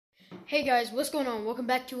Hey guys, what's going on? Welcome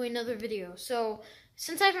back to another video. So,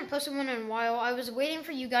 since I haven't posted one in a while, I was waiting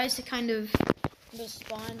for you guys to kind of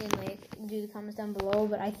respond and do the comments down below,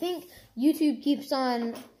 but I think YouTube keeps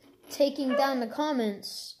on taking down the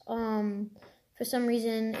comments for some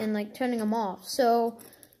reason and turning them off. So,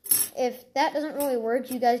 if that doesn't really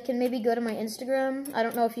work, you guys can maybe go to my Instagram. I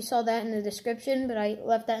don't know if you saw that in the description, but I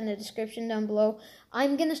left that in the description down below.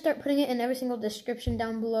 I'm going to start putting it in every single description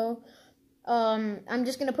down below. I'm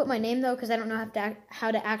just going to put my name, though, because I don't know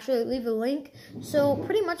how to actually leave a link. So,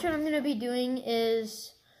 pretty much what I'm going to be doing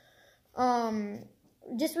is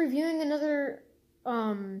just reviewing another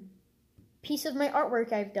piece of my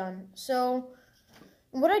artwork I've done. So,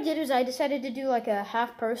 what I did is I decided to do like a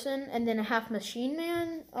half person and then a half machine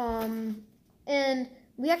man. And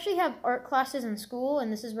we actually have art classes in school,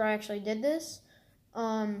 and this is where I actually did this.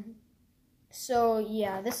 So,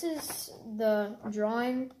 yeah, this is the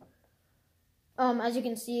drawing. As you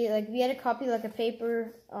can see, we had to copy a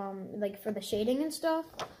paper, for the shading and stuff.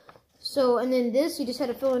 So, and then this, you just had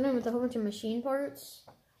to fill it in with a whole bunch of machine parts.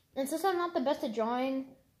 And since I'm not the best at drawing,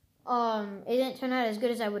 it didn't turn out as good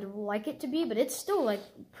as I would like it to be, but it's still,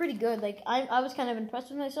 pretty good. I was kind of impressed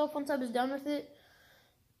with myself once I was done with it.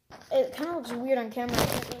 It kind of looks weird on camera. I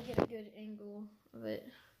can't really get a good angle of it.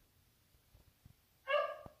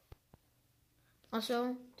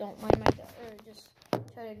 Also, don't mind my dog, or just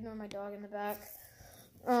try to ignore my dog in the back.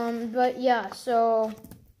 But yeah, so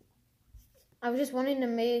I was just wanting to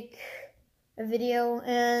make a video,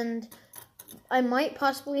 and I might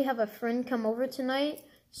possibly have a friend come over tonight.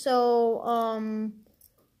 So,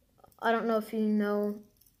 I don't know if you know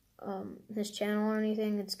his channel or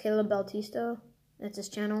anything. It's Caleb Bautista. That's his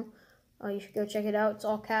channel. You should go check it out. It's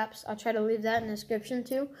all caps. I'll try to leave that in the description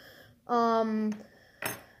too.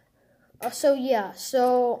 So yeah,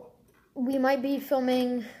 so we might be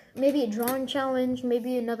filming maybe a drawing challenge,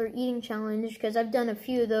 maybe another eating challenge, because I've done a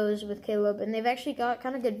few of those with Caleb, and they've actually got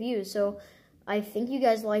kind of good views, so I think you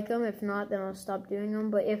guys like them. If not, then I'll stop doing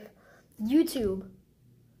them. But if YouTube,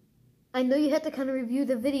 I know you have to kind of review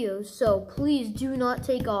the videos, so please do not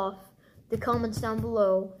take off the comments down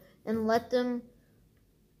below, and let them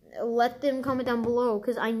comment down below,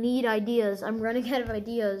 because I need ideas. I'm running out of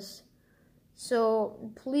ideas.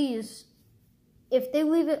 So please, if they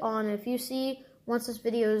leave it on, if you see once this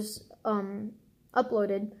video's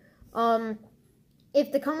uploaded,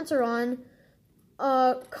 if the comments are on,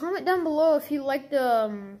 comment down below if you like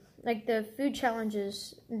the food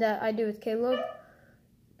challenges that I do with Caleb.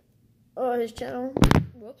 His channel.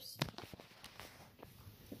 Whoops.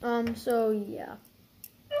 So yeah.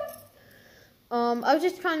 I was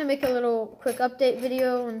just trying to make a little quick update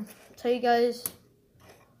video and tell you guys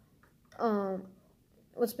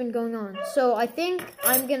what's been going on. So I think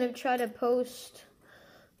I'm gonna try to post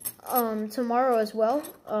tomorrow as well,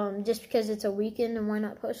 just because it's a weekend, and why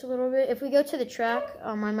not post a little bit. If we go to the track,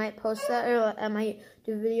 I might post that, or I might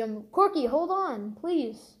do a video. Corky, hold on,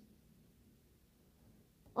 please.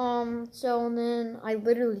 So then I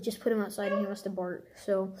literally just put him outside and he must have barked,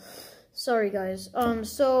 so sorry guys.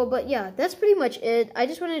 But yeah, that's pretty much it. I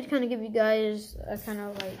just wanted to kind of give you guys a kind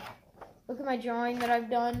of look at my drawing that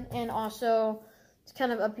I've done, and also to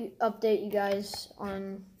kind of update you guys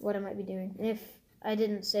on what I might be doing. And if I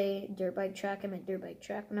didn't say dirt bike track, I meant dirt bike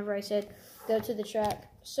track whenever I said go to the track.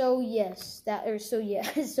 So yes, so yeah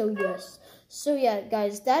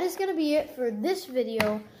guys, that is gonna be it for this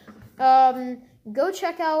video. Go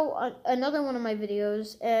check out another one of my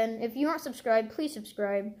videos, and if you aren't subscribed, please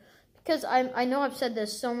subscribe, because I know I've said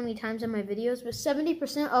this so many times in my videos, but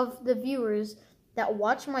 70% of the viewers that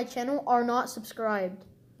watch my channel are not subscribed.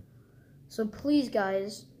 So please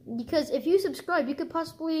guys, because if you subscribe, you could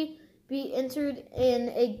possibly be entered in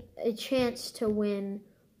a chance to win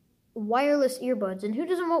wireless earbuds. And who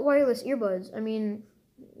doesn't want wireless earbuds? I mean,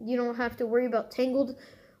 you don't have to worry about tangled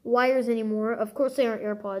wires anymore. Of course they aren't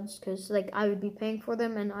AirPods, because I would be paying for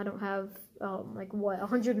them, and I don't have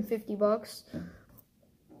 $150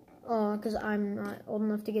 because I'm not old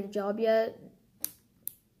enough to get a job yet.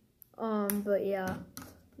 But yeah,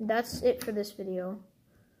 that's it for this video.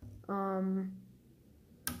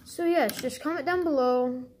 So yes, just comment down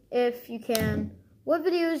below if you can what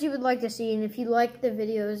videos you would like to see, and if you like the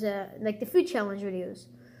videos the food challenge videos.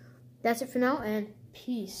 That's it for now, and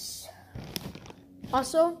peace.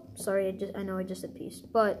 Also, sorry, I know I just said peace,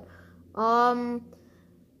 but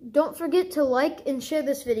don't forget to like and share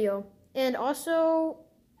this video, and also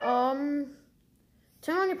turn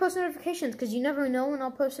on your post notifications, because you never know when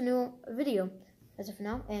I'll post a new video. That's it for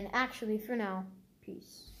now, and actually for now,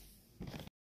 peace.